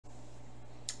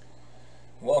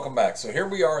Welcome back. So here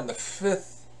we are in the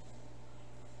fifth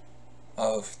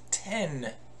of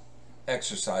 10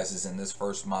 exercises in this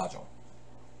first module.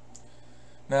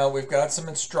 Now we've got some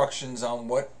instructions on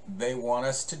what they want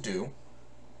us to do,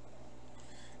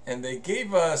 and they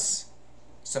gave us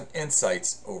some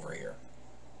insights over here.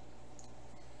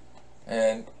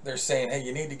 And they're saying, hey,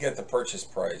 you need to get the purchase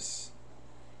price.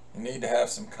 You need to have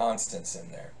some constants in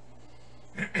there.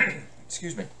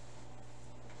 Excuse me.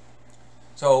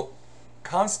 So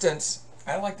constants,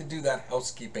 I like to do that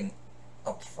housekeeping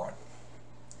up front.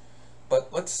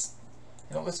 But let's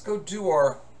go do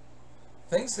our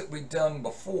things that we've done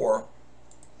before.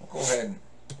 We'll go ahead and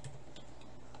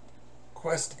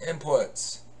quest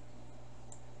inputs.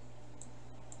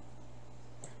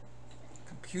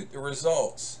 Compute the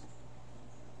results.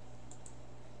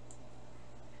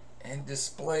 And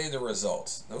display the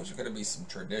results. Those are going to be some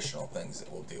traditional things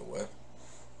that we'll deal with.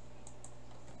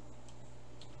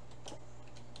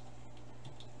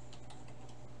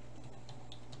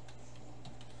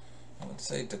 Let's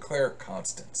say declare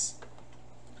constants.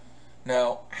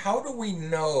 Now, how do we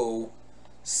know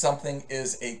something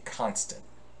is a constant?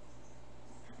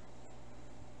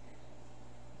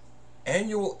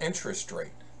 Annual interest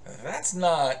rate. That's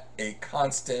not a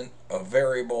constant, a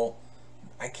variable.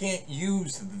 I can't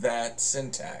use that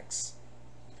syntax.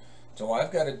 So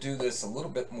I've got to do this a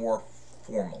little bit more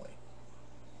formally.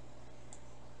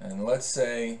 And let's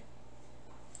say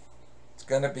it's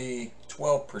going to be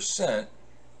 12%.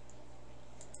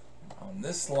 On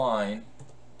this line,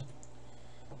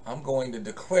 I'm going to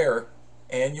declare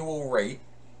annual rate,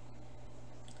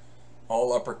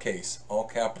 all uppercase, all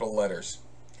capital letters.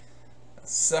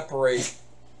 Separate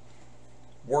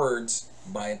words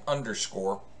by an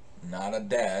underscore, not a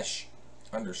dash,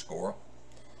 underscore,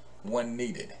 when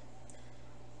needed.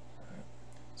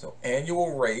 So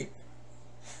annual rate,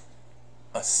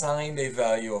 assigned a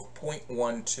value of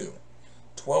 0.12.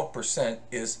 12%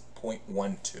 is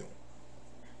 0.12.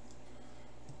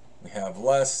 We have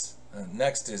less.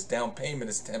 Next is down payment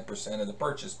is 10% of the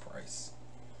purchase price.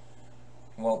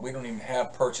 Well, we don't even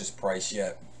have purchase price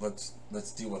yet. Let's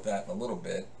deal with that in a little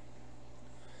bit.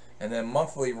 And then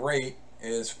monthly rate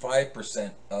is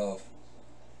 5% of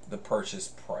the purchase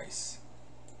price.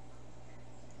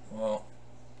 Well,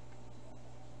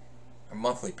 our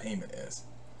monthly payment is.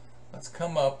 Let's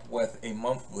come up with a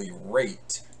monthly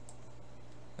rate.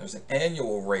 There's an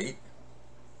annual rate,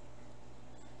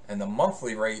 and the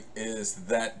monthly rate is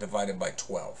that divided by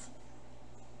 12.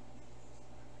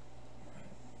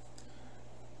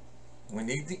 We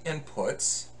need the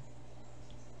inputs.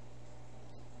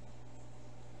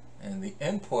 And the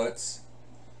inputs,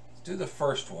 let's do the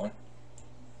first one,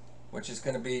 which is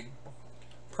going to be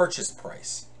purchase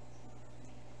price.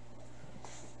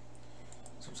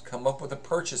 So let's come up with a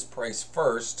purchase price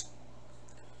first.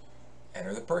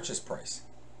 Enter the purchase price.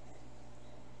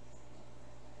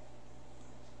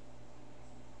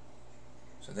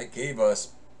 So they gave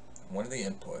us one of the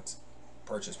inputs,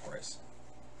 purchase price.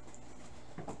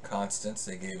 Constants,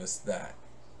 they gave us that.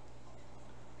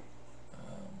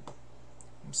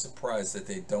 I'm surprised that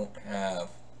they don't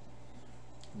have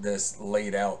this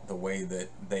laid out the way that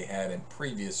they had in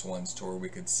previous ones, to where we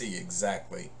could see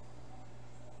exactly,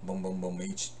 boom, boom, boom,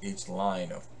 each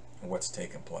line of what's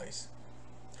taking place.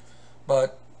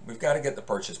 But we've got to get the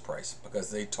purchase price,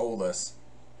 because they told us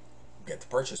get the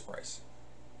purchase price.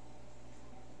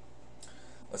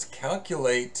 Let's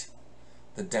calculate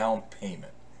the down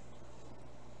payment,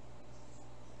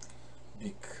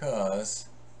 because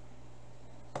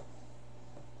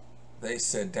they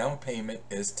said down payment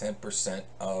is 10%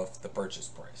 of the purchase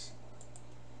price.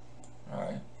 All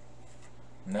right.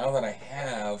 Now that I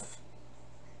have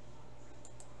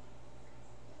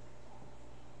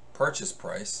purchase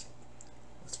price,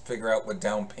 let's figure out what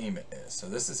down payment is. So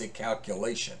this is a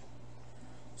calculation.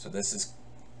 So this is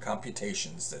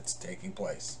computations that's taking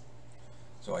place.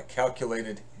 So I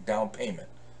calculated down payment,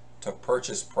 took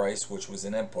purchase price, which was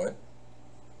an input,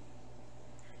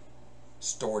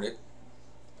 stored it.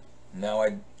 Now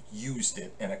I used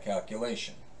it in a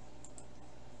calculation.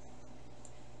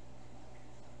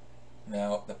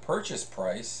 Now the purchase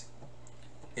price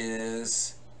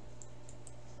is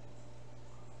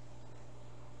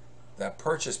that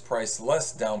purchase price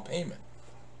less down payment.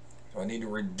 So I need to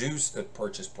reduce the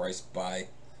purchase price by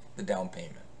the down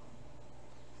payment.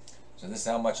 So this is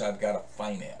how much I've got to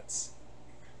finance.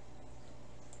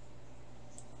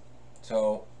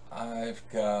 So I've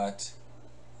got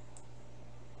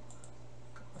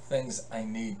things I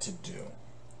need to do.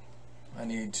 I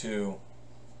need to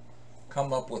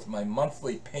come up with my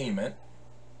monthly payment,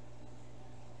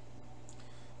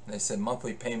 They said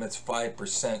monthly payments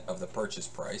 5% of the purchase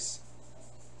price.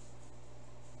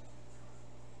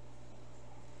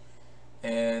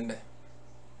 And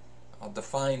I'll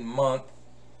define month,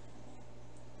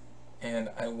 and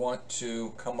I want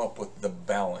to come up with the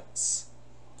balance.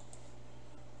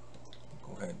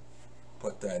 Go ahead,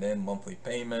 put that in, monthly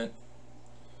payment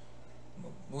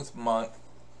with month,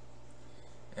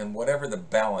 and whatever the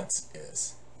balance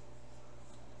is.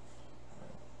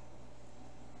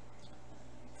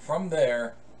 From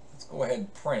there, let's go ahead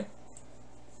and print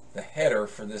the header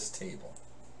for this table.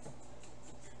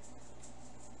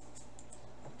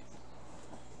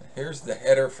 Here's the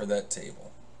header for that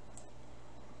table.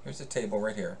 Here's the table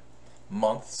right here.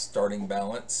 Month starting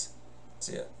balance.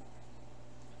 See it?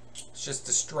 It's just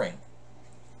a string.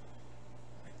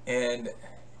 And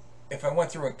if I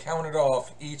went through and counted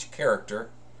off each character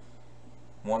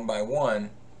one by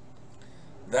one,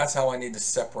 that's how I need to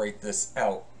separate this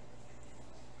out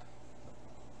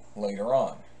later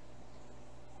on.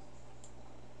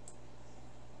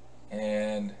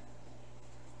 And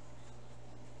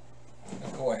I'm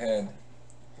going to go ahead,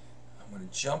 I'm going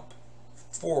to jump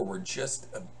forward just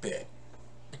a bit.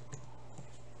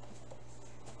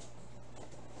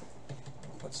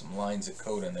 Put some lines of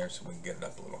code in there so we can get it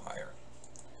up a little higher.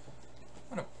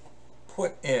 I'm going to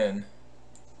put in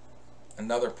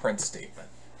another print statement.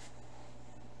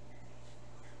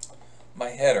 My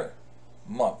header,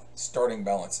 month, starting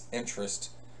balance,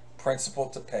 interest, principal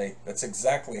to pay. That's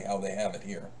exactly how they have it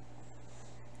here.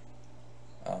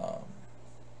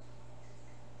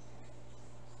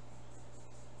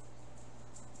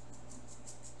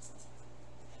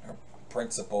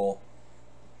 Principal,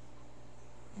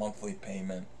 monthly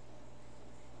payment,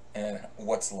 and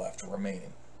what's left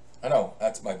remaining. I know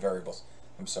that's my variables.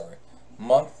 I'm sorry.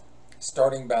 Month,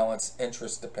 starting balance,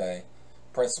 interest to pay,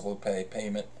 principal to pay,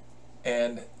 payment,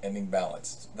 and ending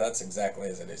balance. That's exactly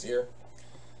as it is here.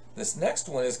 This next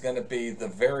one is going to be the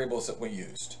variables that we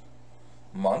used.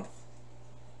 Month,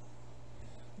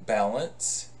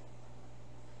 balance,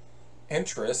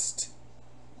 interest.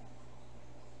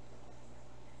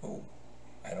 Oh,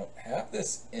 I don't have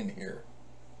this in here.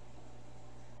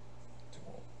 So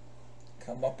we'll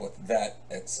come up with that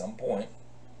at some point,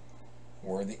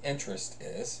 where the interest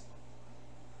is.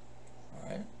 All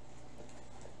right.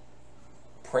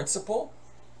 Principal,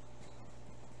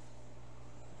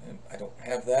 and I don't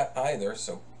have that either,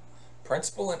 so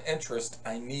principal and interest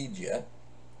I need yet.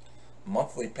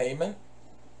 Monthly payment,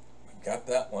 we got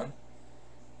that one,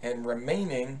 and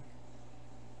remaining,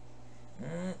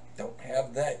 don't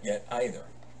have that yet either.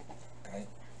 Okay,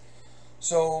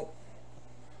 so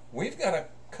we've got to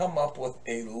come up with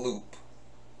a loop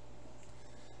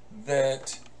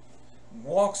that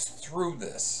walks through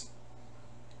this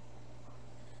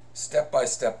step by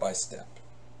step by step.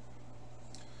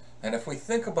 And if we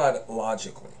think about it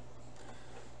logically,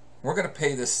 we're going to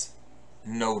pay this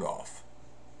note off.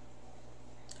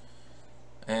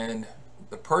 And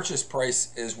the purchase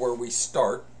price is where we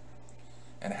start.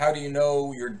 And how do you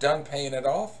know you're done paying it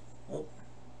off? Well,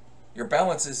 your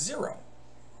balance is zero.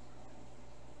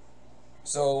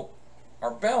 So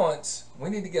our balance, we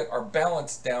need to get our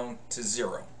balance down to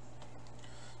zero.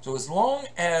 So as long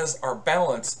as our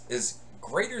balance is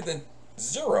greater than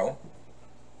zero,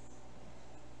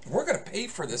 we're going to pay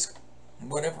for this,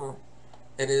 whatever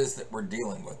it is that we're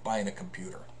dealing with, buying a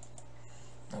computer.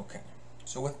 Okay,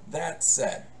 so with that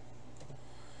said,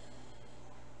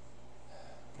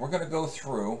 we're going to go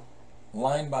through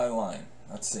line by line.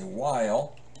 Let's say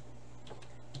while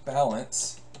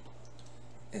balance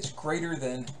is greater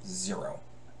than zero,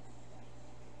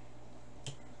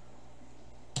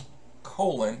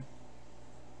 colon,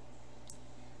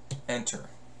 enter.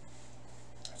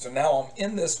 So now I'm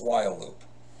in this while loop.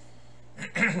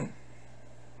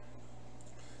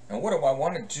 And what do I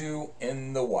want to do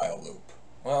in the while loop?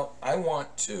 Well, I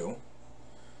want to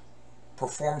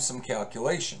perform some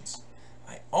calculations.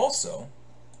 I also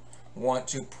want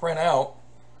to print out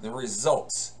the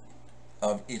results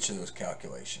of each of those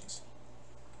calculations.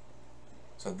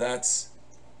 So that's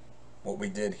what we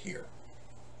did here.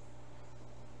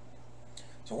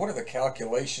 So what are the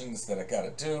calculations that I got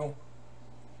to do?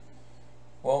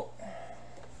 Well,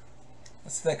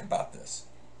 let's think about this.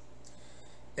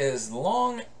 As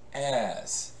long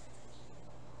as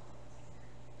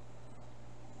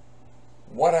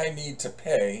what I need to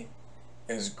pay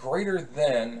is greater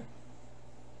than,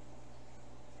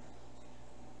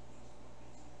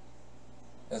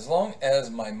 as long as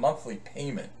my monthly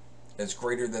payment is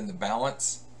greater than the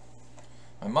balance,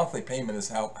 my monthly payment is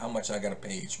how much I got to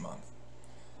pay each month.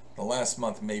 The last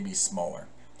month may be smaller.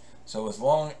 So as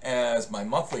long as my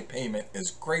monthly payment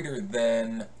is greater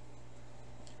than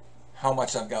how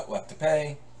much I've got left to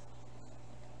pay,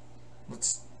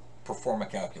 let's perform a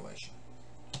calculation.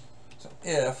 So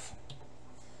if,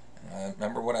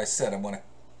 remember what I said, I want to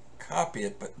copy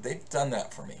it, but they've done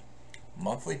that for me.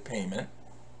 Monthly payment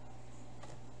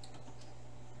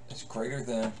is greater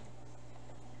than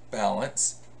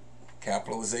balance,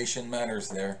 capitalization matters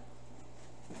there,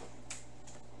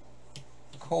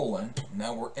 colon,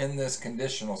 now we're in this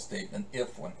conditional statement,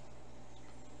 if one.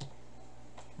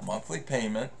 Monthly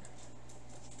payment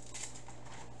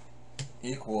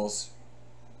equals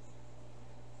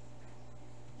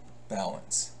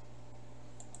balance.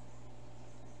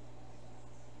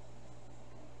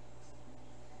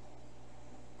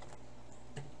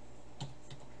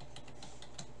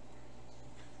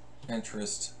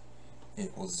 Interest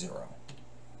equals 0.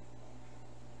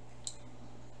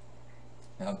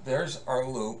 Now there's our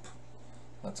loop.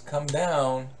 Let's come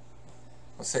down.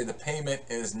 Let's say the payment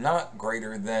is not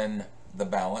greater than the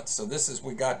balance. So this is,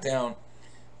 we got down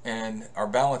and our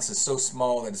balance is so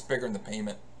small that it's bigger than the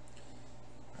payment.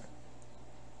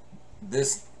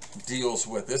 This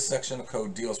section of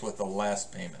code deals with the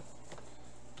last payment.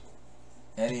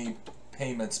 Any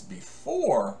payments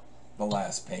before the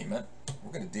last payment,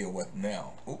 we're going to deal with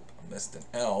now. Oop, I missed an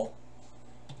L.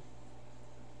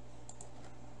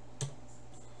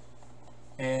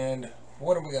 And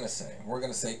what are we going to say? We're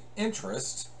going to say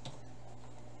interest.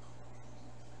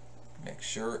 Make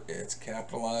sure it's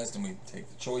capitalized and we take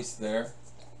the choice there.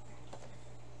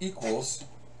 Equals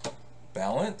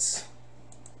balance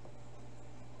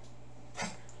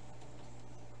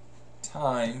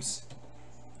times,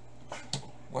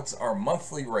 what's our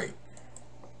monthly rate?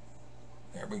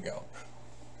 There we go.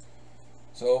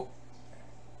 So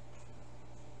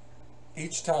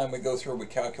each time we go through, we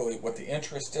calculate what the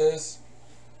interest is.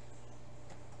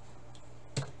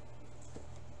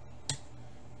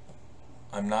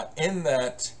 I'm not in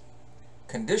that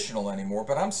conditional anymore,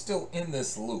 but I'm still in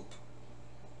this loop.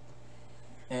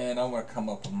 And I'm going to come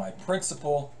up with my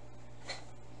principal.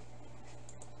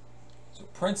 So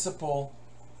principal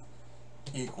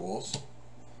equals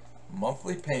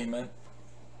monthly payment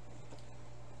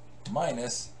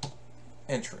minus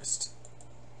interest.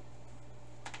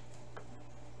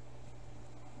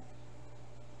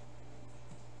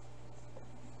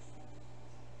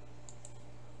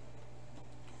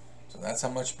 So that's how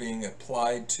much being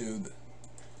applied to the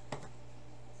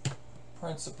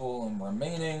principal and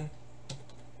remaining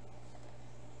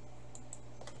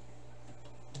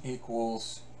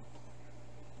equals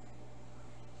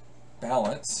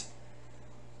balance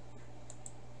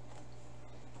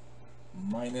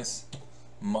minus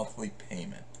monthly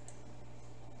payment.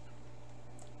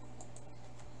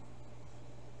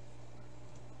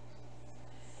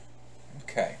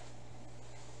 Okay.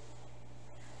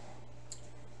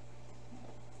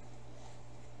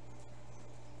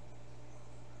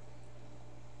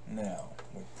 Now,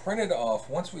 we printed off,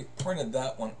 once we've printed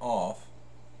that one off,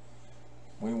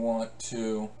 we want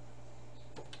to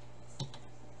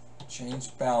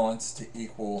change balance to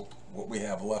equal what we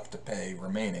have left to pay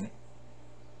remaining,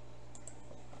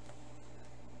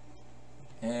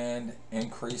 and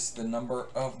increase the number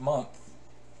of month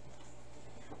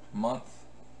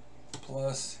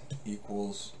plus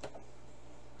equals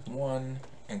 1,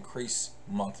 increase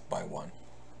month by 1.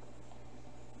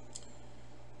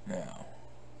 Now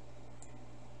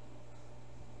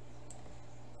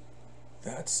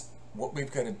that's what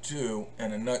we've got to do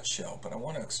in a nutshell, but I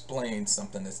want to explain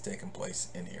something that's taken place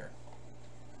in here.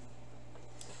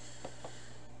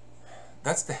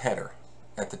 That's the header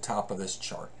at the top of this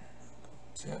chart.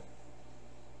 See it?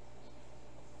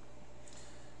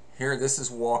 Here, this is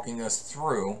walking us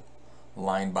through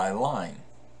line by line.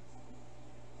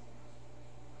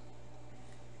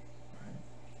 Right.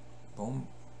 Boom,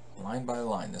 line by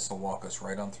line. This will walk us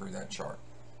right on through that chart.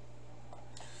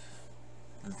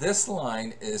 This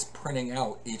line is printing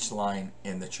out each line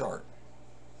in the chart.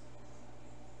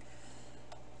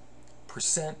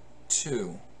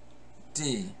 %2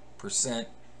 D percent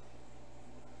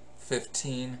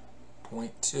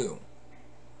 15.2.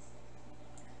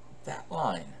 That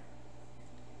line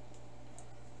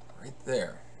right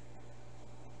there.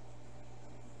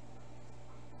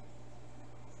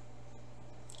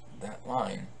 That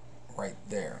line right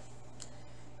there.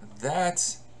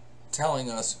 That's telling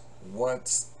us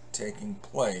what's taking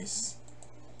place,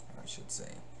 I should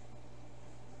say,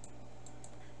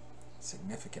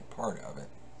 significant part of it.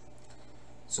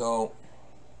 So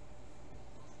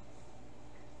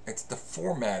it's the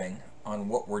formatting on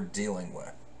what we're dealing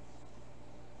with.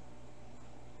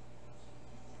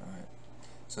 All right.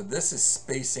 So this is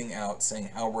spacing out,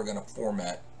 saying how we're going to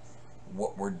format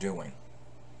what we're doing.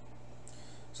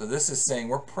 So this is saying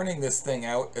we're printing this thing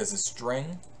out as a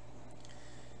string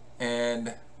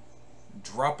and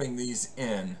dropping these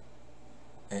in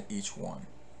at each one.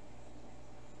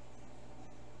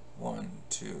 1,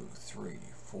 2, 3,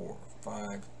 4,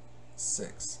 5,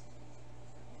 6.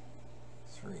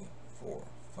 3, 4,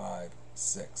 5,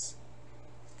 6.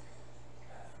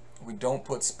 We don't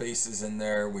put spaces in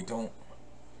there. We don't.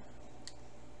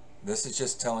 This is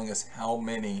just telling us how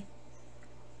many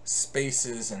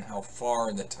spaces and how far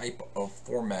and the type of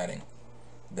formatting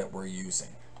that we're using.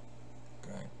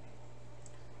 Okay.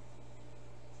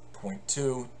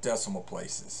 0.2 decimal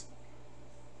places.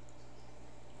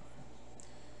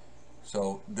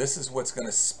 So this is what's going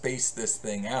to space this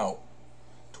thing out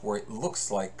to where it looks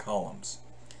like columns.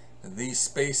 These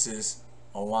spaces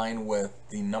align with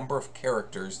the number of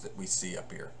characters that we see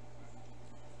up here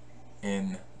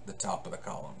in the top of the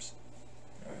columns.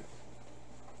 All right.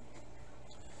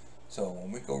 So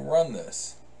when we go run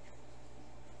this,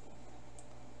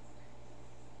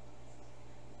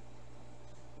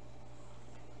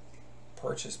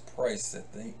 purchase price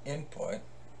that they input,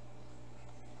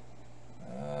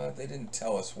 they didn't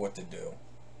tell us what to do.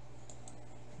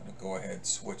 I'm going to go ahead and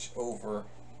switch over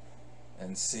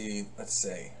and see, let's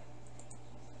say,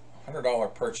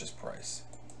 $100 purchase price.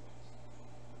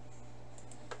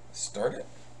 Start it.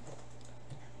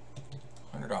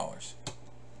 $100.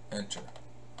 Enter.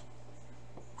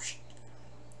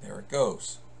 There it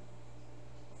goes.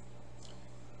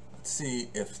 Let's see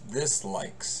if this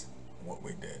likes what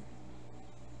we did.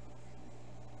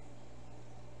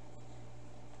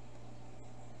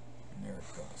 And there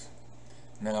it goes.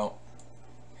 Now,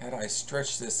 had I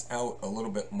stretched this out a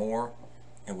little bit more,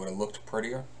 it would have looked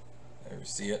prettier. There you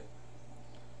see it.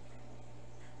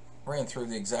 Ran through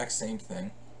the exact same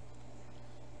thing.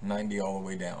 90 all the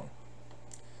way down.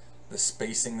 The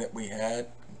spacing that we had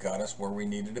got us where we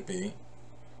needed to be.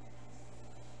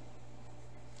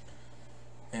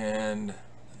 And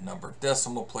the number of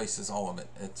decimal places, all of it.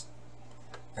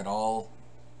 It all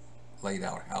laid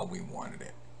out how we wanted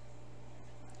it.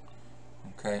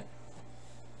 Okay.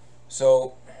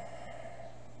 So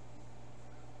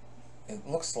it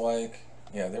looks like,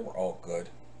 yeah, they were all good.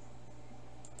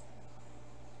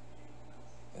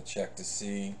 I check to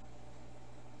see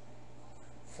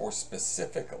for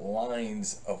specific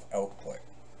lines of output.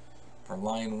 For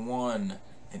line 1,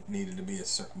 it needed to be a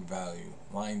certain value.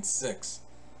 Line 6,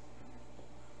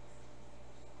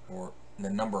 or the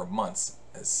number of months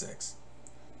as 6,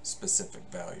 specific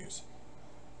values.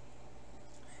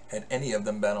 Had any of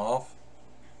them been off,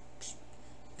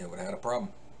 it would have had a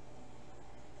problem.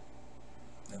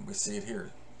 And we see it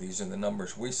here. These are the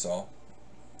numbers we saw.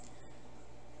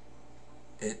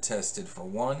 It tested for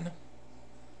 1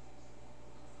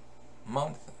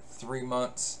 month, 3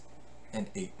 months, and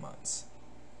 8 months.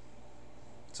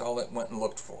 That's all it went and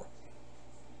looked for.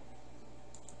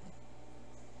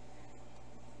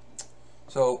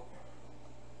 So,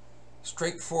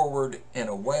 straightforward in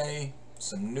a way,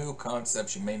 some new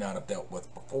concepts you may not have dealt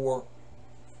with before.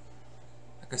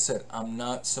 Like I said, I'm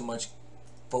not so much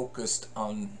focused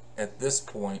on, at this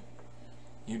point,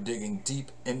 you digging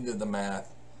deep into the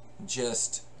math,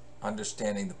 just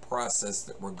understanding the process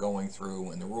that we're going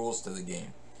through and the rules to the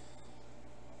game.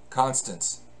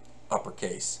 Constants,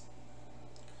 uppercase.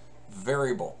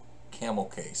 Variable, camel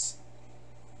case.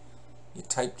 You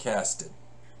typecasted.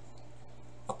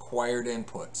 Acquired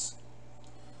inputs.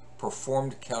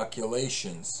 Performed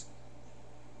calculations.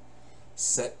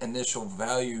 Set initial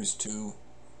values to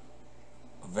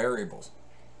variables.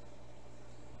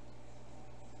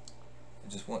 It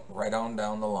just went right on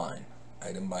down the line,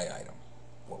 item by item,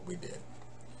 what we did.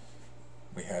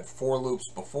 We had for loops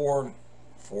before,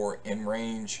 for in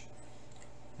range.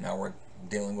 Now we're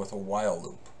dealing with a while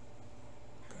loop.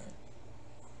 Okay.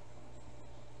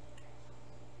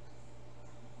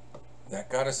 That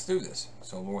got us through this.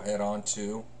 So we'll head on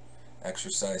to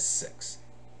exercise 6.